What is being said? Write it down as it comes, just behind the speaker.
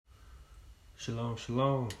Shalom,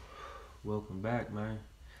 shalom. Welcome back, man.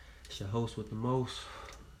 It's your host with the most.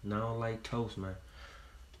 And I don't like toast, man.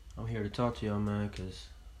 I'm here to talk to y'all, man, because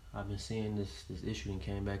I've been seeing this issue and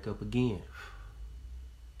came back up again.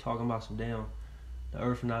 Talking about the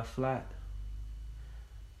earth not flat.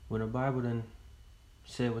 When the Bible done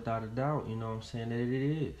said without a doubt, you know what I'm saying, that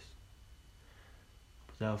it is.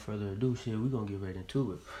 Without further ado, we're going to get right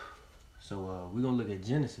into it. So we're going to look at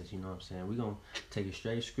Genesis, you know what I'm saying. We're going to take a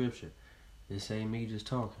straight scripture. This ain't me just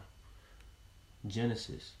talking.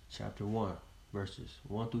 Genesis chapter 1, verses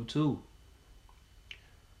 1 through 2.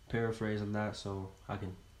 Paraphrase a lot so I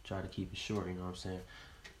can try to keep it short, you know what I'm saying.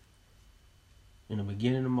 In the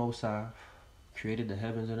beginning, the Most High created the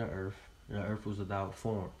heavens and the earth was without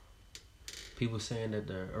form. People saying that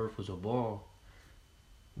the earth was a ball.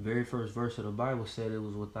 The very first verse of the Bible said it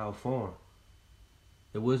was without form.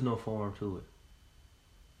 There was no form to it.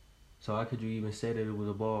 So how could you even say that it was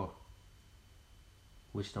a ball?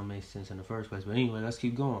 Which don't make sense in the first place. But anyway, let's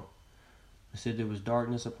keep going. It said there was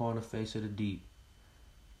darkness upon the face of the deep.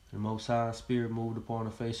 The Most High Spirit moved upon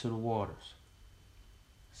the face of the waters.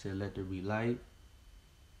 It said, let there be light.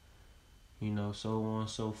 So on and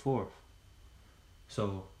so forth.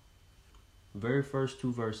 So, very first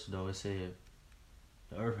two verses though, it said,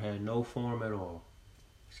 the earth had no form at all.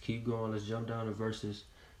 Let's keep going. Let's jump down to verses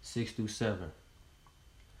 6 through 7. It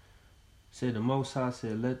said, the Most High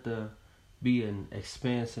said, let there be an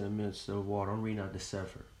expanse in the midst of the water. I'm reading out the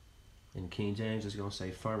Sefer. In King James, it's going to say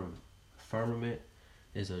firmament. Firmament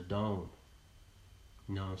is a dome.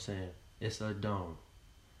 You know what I'm saying? It's a dome.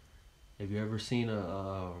 Have you ever seen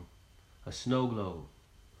a snow globe?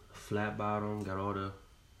 A flat bottom, got all the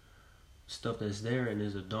stuff that's there, and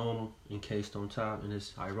there's a dome encased on top, and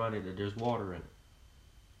it's ironic that there's water in it.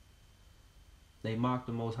 They mock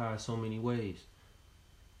the Most High so many ways.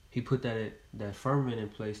 He put that firmament in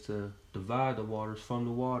place to divide the waters from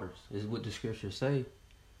the waters, is what the scriptures say.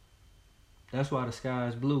 That's why the sky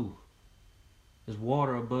is blue. There's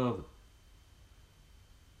water above it.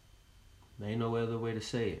 There ain't no other way to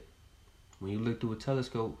say it. When you look through a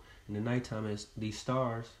telescope in the nighttime at these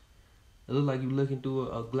stars, it looks like you're looking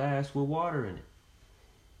through a glass with water in it.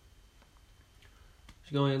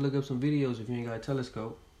 You go ahead and look up some videos if you ain't got a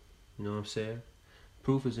telescope. You know what I'm saying?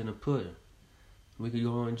 Proof is in the pudding. We could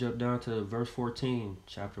go on and jump down to verse 14,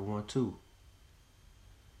 chapter 1-2.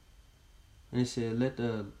 And it said, let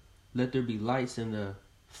there be lights in the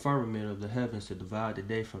firmament of the heavens to divide the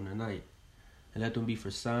day from the night. And let them be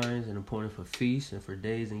for signs and appointed for feasts and for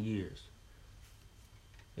days and years.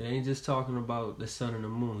 It ain't just talking about the sun and the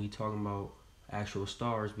moon. He's talking about actual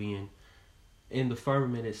stars being in the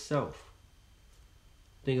firmament itself.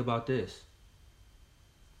 Think about this.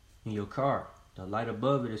 In your car, the light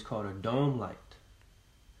above it is called a dome light.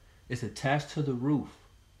 It's attached to the roof,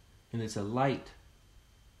 and it's a light.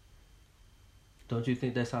 Don't you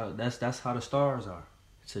think that's how the stars are?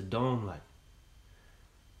 It's a dome light.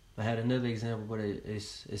 I had another example, but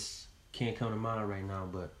it's can't come to mind right now.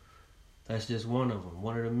 But that's just one of them,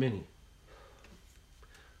 one of the many.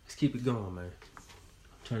 Let's keep it going, man. I'm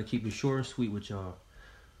trying to keep it short and sweet with y'all.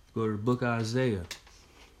 Go to the book of Isaiah.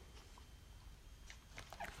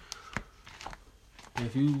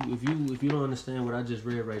 If you don't understand what I just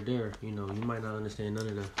read right there, you might not understand none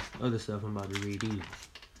of the other stuff I'm about to read either.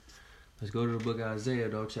 Let's go to the book of Isaiah,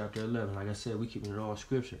 though, chapter 11. Like I said, we keeping it all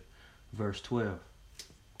scripture. Verse 12.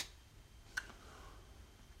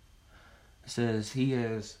 It says,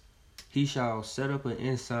 He shall set up an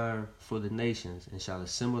ensign for the nations, and shall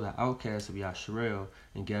assemble the outcasts of Yasharel,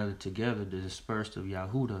 and gather together the dispersed of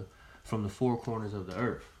Yahudah from the four corners of the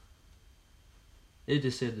earth. It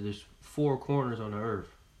just said that there's four corners on the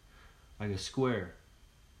earth, like a square,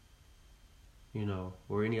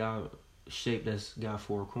 or any shape that's got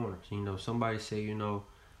four corners. Somebody say,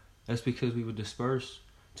 that's because we were dispersed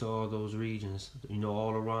to all those regions,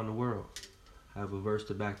 all around the world. I have a verse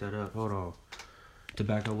to back that up. Hold on. To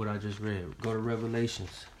back up what I just read. Go to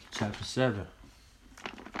Revelations, chapter 7.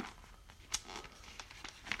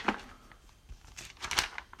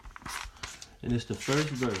 And it's the first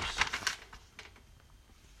verse.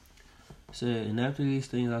 Said, and after these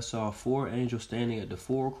things I saw four angels standing at the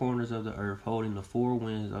four corners of the earth, holding the four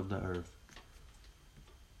winds of the earth.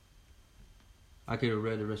 I could have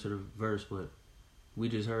read the rest of the verse, but we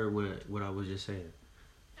just heard what I was just saying.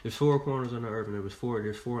 There's four corners on the earth, and there's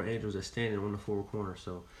four angels that standing on the four corners.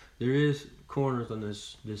 So there is corners on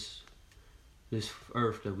this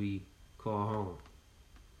earth that we call home.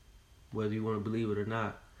 Whether you want to believe it or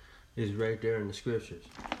not, it's right there in the scriptures.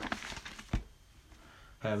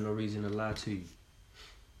 I have no reason to lie to you.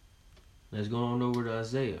 Let's go on over to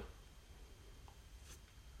Isaiah.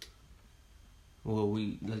 Well,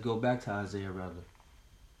 let's go back to Isaiah rather.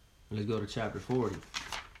 Let's go to chapter 40.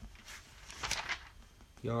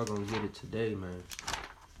 Y'all gonna get it today, man.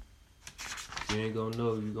 You ain't gonna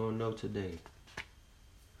know, you gonna know today.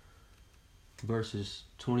 Verses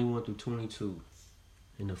 21 through 22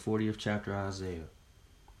 in the 40th chapter of Isaiah.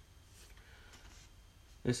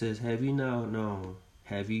 It says, have ye not known?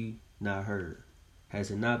 Have ye not heard?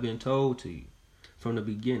 Has it not been told to you from the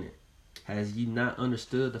beginning? Has ye not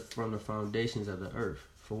understood from the foundations of the earth?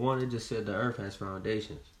 For one, it just said the earth has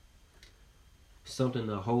foundations. Something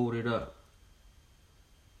to hold it up.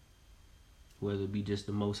 Whether it be just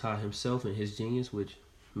the Most High himself and his genius, which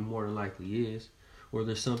more than likely is, or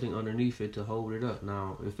there's something underneath it to hold it up.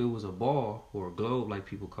 Now, if it was a ball or a globe, like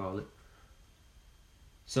people call it,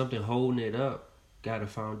 something holding it up, got a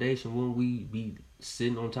foundation, wouldn't we be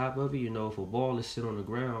sitting on top of it? You know, if a ball is sitting on the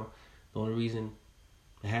ground, the only reason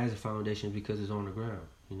it has a foundation is because it's on the ground.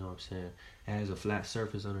 You know what I'm saying? It has a flat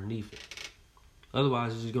surface underneath it.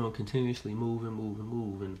 Otherwise, it's just going to continuously move and move and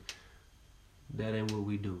move, and that ain't what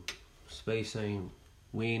we do. Space ain't,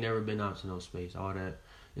 we ain't never been out to no space. All that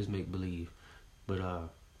is make-believe. But,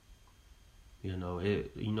 you know,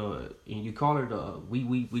 and you call it,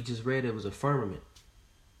 we just read it was a firmament.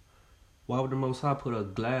 Why would the Most High put a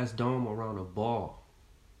glass dome around a ball?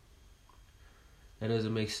 That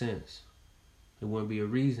doesn't make sense. There wouldn't be a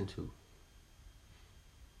reason to.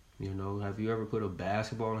 You know, have you ever put a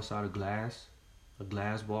basketball inside a glass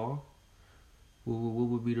ball? What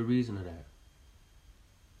would be the reason of that?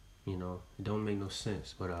 You know, it don't make no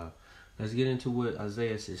sense. But let's get into what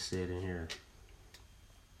Isaiah just said in here.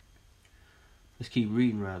 Let's keep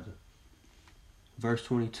reading rather. Verse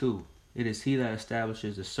 22. It is he that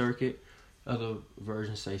establishes the circuit, other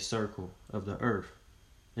versions say circle, of the earth,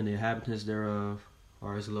 and the inhabitants thereof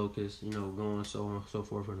are his locusts, you know, going so on and so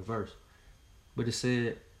forth in the verse. But it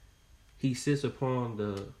said he sits upon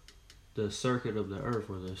the circuit of the earth,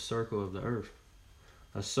 or the circle of the earth.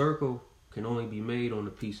 A circle can only be made on a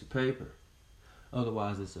piece of paper.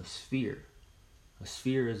 Otherwise, it's a sphere. A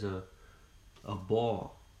sphere is a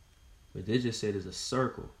ball. But they just said it's a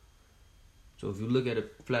circle. So if you look at a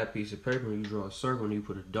flat piece of paper and you draw a circle and you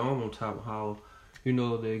put a dome on top of how, you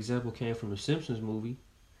know, the example came from the Simpsons movie,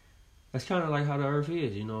 that's kind of like how the earth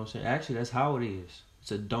is, you know what I'm saying? Actually, that's how it is.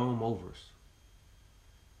 It's a dome over us.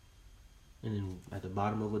 And then at the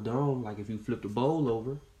bottom of a dome, like if you flip the bowl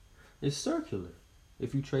over, it's circular.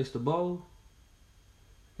 If you trace the bowl,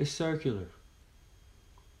 it's circular.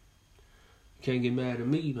 You can't get mad at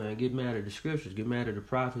me, man. Get mad at the scriptures. Get mad at the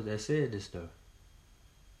prophets that said this stuff.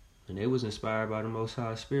 And they was inspired by the Most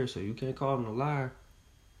High Spirit, so you can't call them a liar.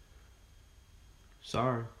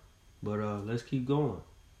 Sorry. But let's keep going.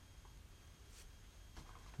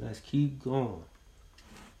 Let's keep going.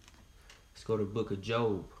 Let's go to the book of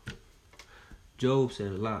Job. Job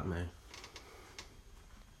said a lot, man.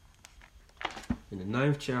 In the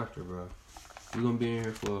 9th chapter, bro. We're going to be in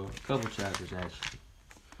here for a couple chapters, actually.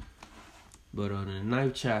 But in the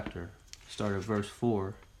 9th chapter, start at verse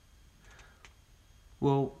 4.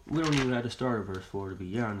 Well, we don't even have to start at verse 4, to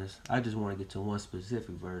be honest. I just want to get to one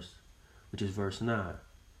specific verse, which is verse 9.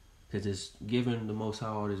 Because it's giving the Most High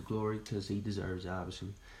all his glory, because he deserves it, obviously.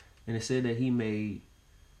 And it said that he made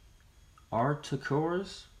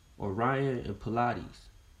Arcturus, Orion, and Pleiades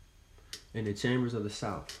in the chambers of the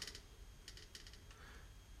south.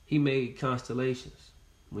 He made constellations.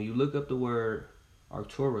 When you look up the word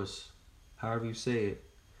Arcturus, however you say it,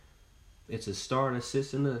 it's a star that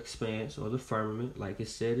sits in the expanse or the firmament, like it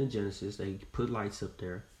said in Genesis. They put lights up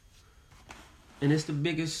there. And it's the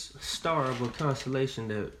biggest star of a constellation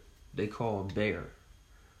that they call Bear.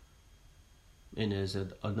 And there's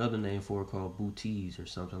another name for it called Bootes or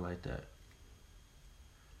something like that.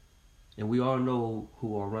 And we all know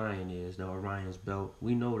who Orion is, the Orion's belt.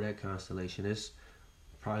 We know that constellation. It's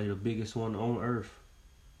probably the biggest one on Earth.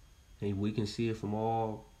 And we can see it from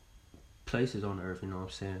all places on Earth, you know what I'm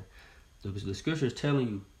saying? The scripture is telling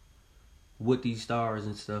you what these stars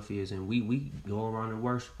and stuff is, and we go around and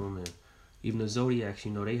worship them. And even the zodiacs,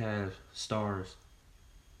 you know, they have stars.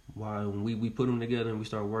 Why we put them together and we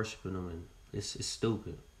start worshiping them, and it's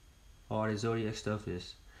stupid. All the zodiac stuff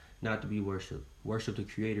is not to be worshipped. Worship the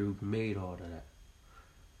Creator who made all of that.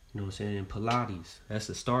 You know what I'm saying? And Pleiades, that's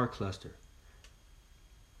a star cluster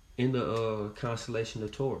in the constellation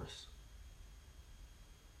of Taurus.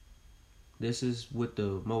 This is what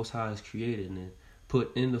the Most High has created and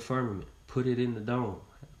put in the firmament. Put it in the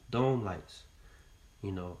dome lights.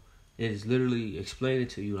 You know, it is literally explaining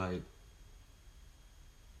to you like,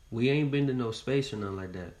 we ain't been to no space or nothing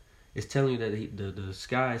like that. It's telling you that the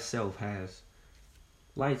sky itself has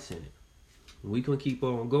lights in it. We can keep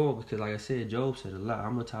on going because, like I said, Job said a lot.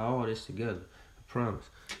 I'm going to tie all this together. I promise.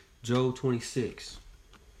 Job 26.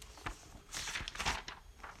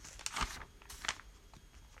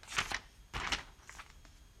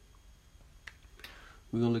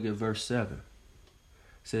 We're going to look at verse 7. It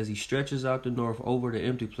says, he stretches out the north over the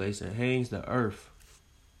empty place and hangs the earth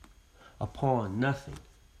upon nothing.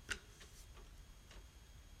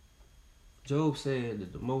 Job said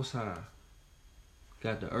that the Most High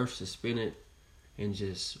got the earth suspended in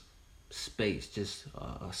just space, just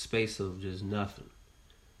a space of just nothing.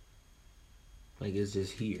 Like it's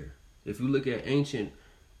just here. If you look at ancient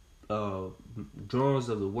drawings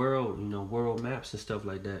of the world, world maps and stuff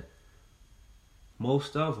like that,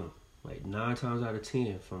 most of them, like 9 times out of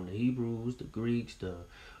 10, from the Hebrews, the Greeks, the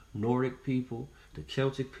Nordic people, the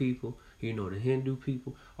Celtic people, the Hindu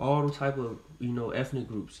people, all the type of, ethnic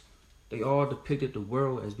groups, they all depicted the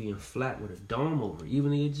world as being flat with a dome over it.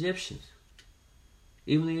 Even the Egyptians,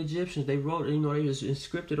 they wrote, they was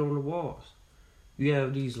inscripted on the walls. You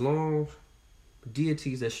have these long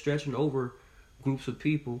deities that's stretching over groups of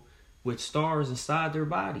people with stars inside their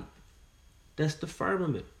body. That's the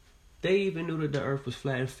firmament. They even knew that the earth was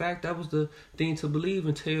flat. In fact, that was the thing to believe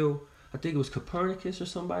until, I think it was Copernicus or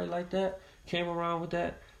somebody like that, came around with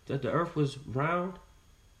that the earth was round.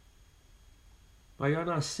 Are y'all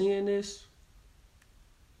not seeing this?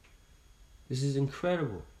 This is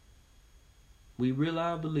incredible. We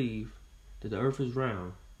really believe that the earth is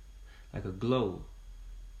round, like a globe.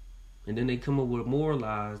 And then they come up with more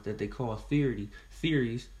lies that they call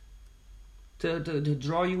theories to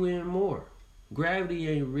draw you in more. Gravity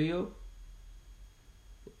ain't real.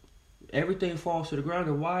 Everything falls to the ground.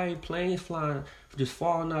 And why ain't planes flying, just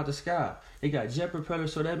falling out the sky? They got jet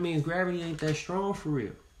propellers, so that means gravity ain't that strong for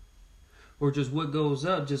real. Or just what goes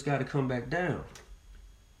up just got to come back down.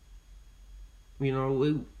 We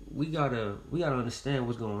gotta understand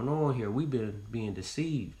what's going on here. We've been being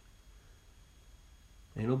deceived.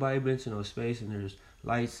 Ain't nobody been to no space, and there's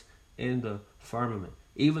lights in the firmament.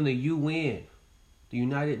 Even the UN, the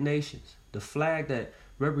United Nations, the flag that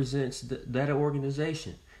represents that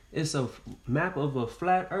organization, it's a map of a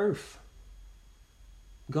flat earth.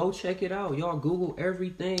 Go check it out. Y'all Google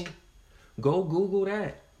everything. Go Google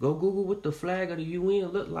that. Go Google what the flag of the UN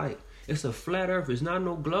look like. It's a flat earth. It's not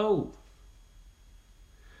no globe.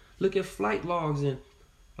 Look at flight logs and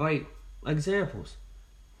examples.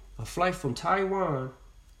 A flight from Taiwan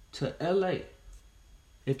to LA.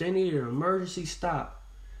 If they needed an emergency stop,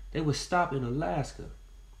 they would stop in Alaska.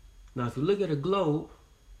 Now, if you look at a globe,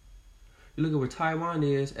 you look at where Taiwan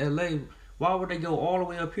is, LA, why would they go all the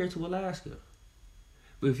way up here to Alaska?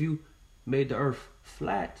 But if you made the earth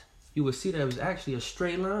flat, you would see that it was actually a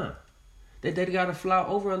straight line. They got to fly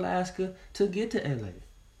over Alaska to get to LA.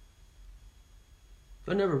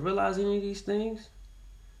 You never realize any of these things?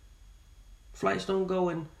 Flights don't go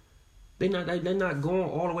and they're not going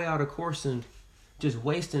all the way out of course and just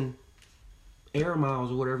wasting air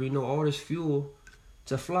miles or whatever, all this fuel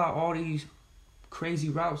to fly all these crazy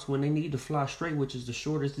routes when they need to fly straight, which is the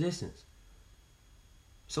shortest distance.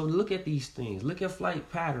 So look at these things. Look at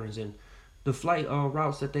flight patterns and the flight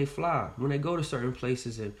routes that they fly when they go to certain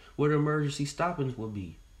places and where the emergency stoppings will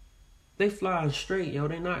be. They flying straight,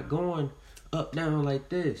 They're not going up, down like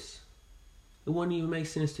this. It wouldn't even make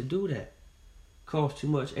sense to do that. Cause too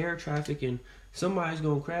much air traffic and somebody's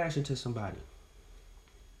going to crash into somebody.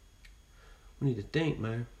 We need to think,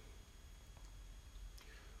 man.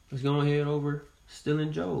 Let's go ahead over still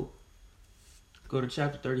in Job. Go to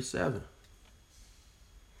chapter 37.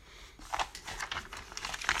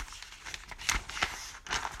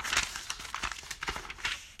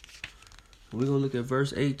 We're going to look at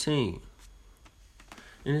verse 18.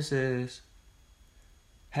 And it says,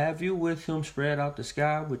 have you with him spread out the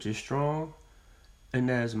sky, which is strong, and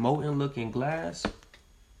as molten looking glass?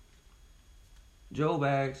 Job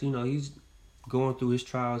asks, he's going through his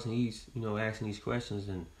trials and he's, asking these questions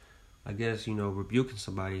and I guess, rebuking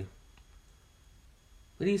somebody.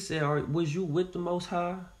 But he said, was you with the Most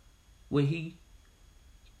High when he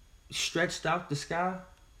stretched out the sky,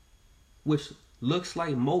 which looks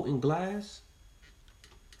like molten glass?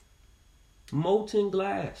 Molten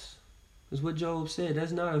glass is what Job said.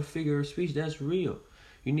 That's not a figure of speech. That's real.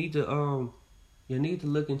 You need to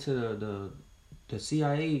look into the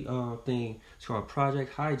CIA thing. It's called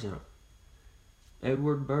Project High Jump.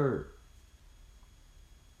 Edward Byrd.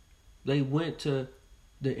 They went to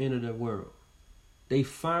the end of the world. They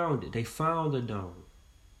found it. They found the dome.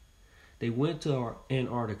 They went to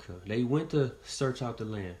Antarctica. They went to search out the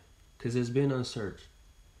land because it's been unsearched.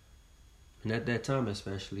 And at that time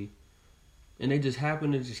especially. And they just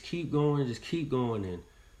happened to just keep going. And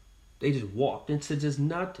They just walked into just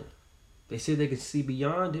nothing. They said they could see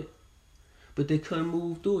beyond it, but they couldn't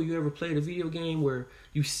move through it. You ever played a video game where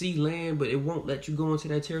you see land, but it won't let you go into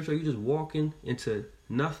that territory? You just walking into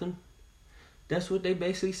nothing? That's what they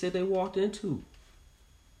basically said they walked into.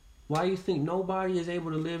 Why do you think nobody is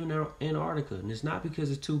able to live in Antarctica? And it's not because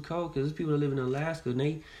it's too cold, because there's people that live in Alaska and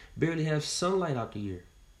they barely have sunlight out the year.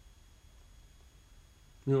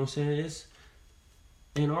 You know what I'm saying? It's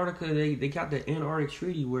Antarctica, they got the Antarctic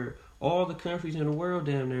Treaty where all the countries in the world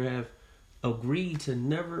damn near have agreed to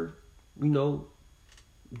never,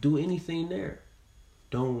 do anything there.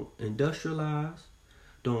 Don't industrialize,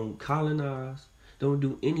 don't colonize, don't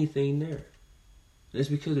do anything there. That's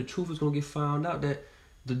because the truth is going to get found out that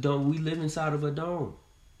we live inside of a dome.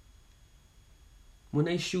 When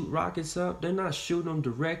they shoot rockets up, they're not shooting them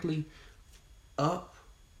directly up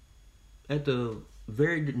at the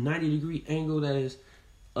very 90-degree angle that is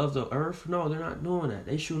of the earth. No, they're not doing that.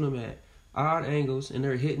 They shooting them at odd angles and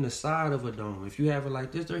they're hitting the side of a dome. If you have it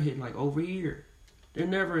like this, they're hitting like over here. They're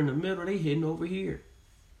never in the middle, they hitting over here.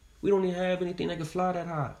 We don't even have anything that can fly that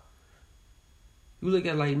high. You look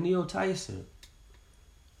at like Neil Tyson,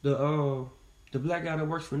 the black guy that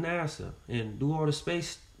works for NASA and do all the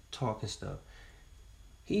space talk and stuff.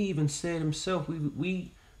 He even said himself,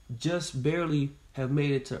 we just barely have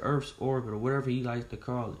made it to Earth's orbit or whatever he likes to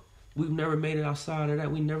call it. We've never made it outside of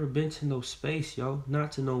that. We never been to no space, yo.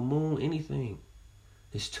 Not to no moon, anything.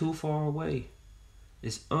 It's too far away.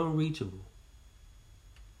 It's unreachable.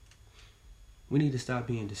 We need to stop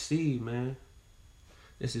being deceived, man.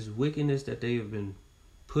 This is wickedness that they have been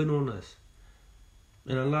putting on us.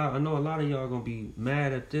 And I know a lot of y'all gonna be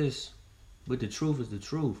mad at this, but the truth is the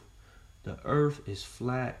truth. The earth is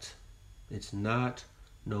flat. It's not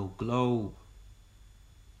no globe.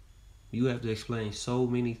 You have to explain so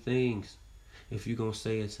many things if you're gonna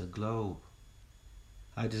say it's a globe.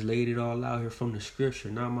 I just laid it all out here from the scripture,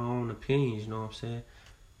 not my own opinions, you know what I'm saying?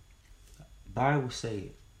 Bible say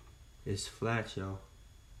it. It's flat, y'all.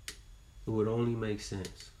 It would only make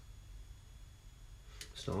sense.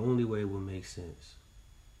 It's the only way it would make sense.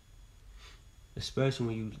 Especially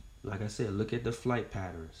when you, like I said, look at the flight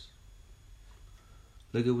patterns.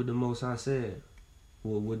 Look at what the Most High said.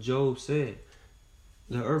 Well, what Job said.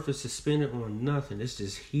 The earth is suspended on nothing. It's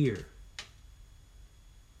just here.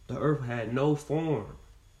 The earth had no form.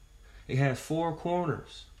 It has 4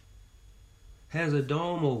 corners. Has a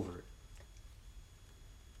dome over it.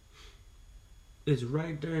 It's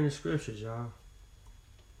right there in the scriptures, y'all.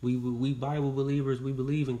 We Bible believers, we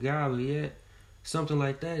believe in God, but yet something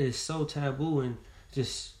like that is so taboo and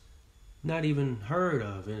just not even heard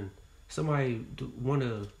of. And somebody want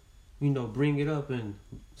to, bring it up and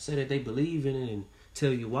say that they believe in it and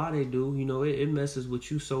tell you why they do. It messes with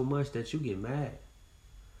you so much that you get mad.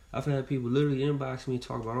 I've had people literally inbox me and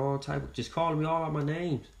talk about all type of, just calling me all out my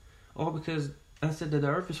names. All because I said that the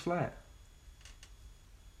earth is flat.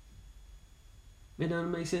 It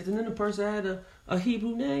doesn't make sense. And then the person had a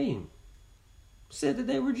Hebrew name. Said that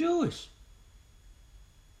they were Jewish.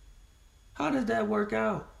 How does that work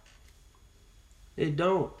out? It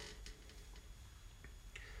don't.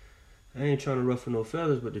 I ain't trying to ruffle no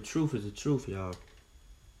feathers, but the truth is the truth, y'all.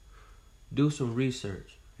 Do some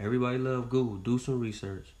research. Everybody love Google. Do some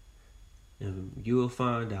research. And you will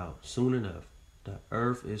find out soon enough the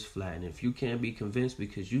earth is flat. And if you can't be convinced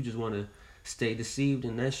because you just want to stay deceived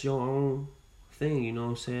and that's your own thing, you know what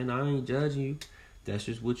I'm saying? I ain't judging you. That's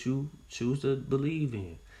just what you choose to believe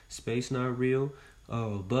in. Space not real.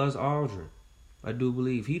 Buzz Aldrin, I do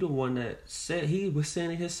believe he the one that said, he was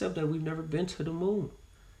saying it himself that we've never been to the moon.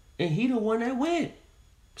 And he the one that went.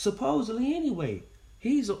 Supposedly anyway.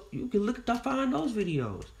 You can find those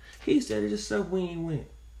videos. He said it himself when he went.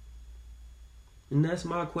 And that's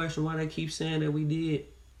my question, why they keep saying that we did.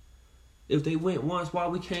 If they went once, why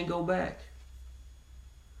we can't go back?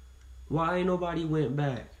 Why ain't nobody went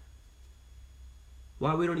back?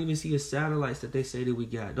 Why we don't even see the satellites that they say that we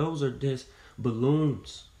got? Those are just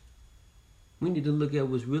balloons. We need to look at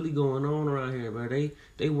what's really going on around here, bro.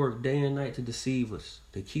 They work day and night to deceive us.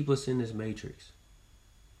 They keep us in this matrix.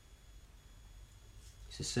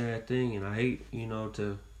 It's a sad thing, and I hate,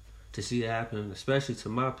 to see it happen, especially to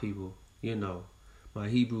my people, my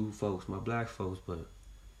Hebrew folks, my black folks, but,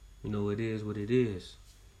 it is what it is.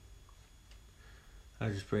 I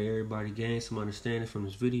just pray everybody gain some understanding from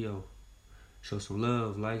this video. Show some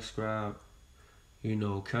love, like, subscribe,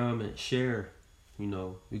 comment, share.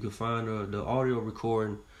 You can find the audio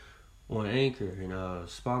recording on Anchor and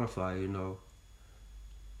Spotify, And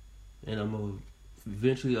I'm going to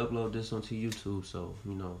eventually upload this onto YouTube. So,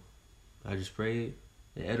 I just pray it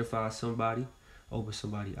edify somebody, open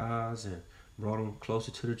somebody's eyes, and, brought them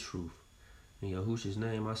closer to the truth. In Yahushua's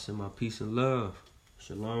name, I send my peace and love.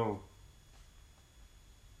 Shalom.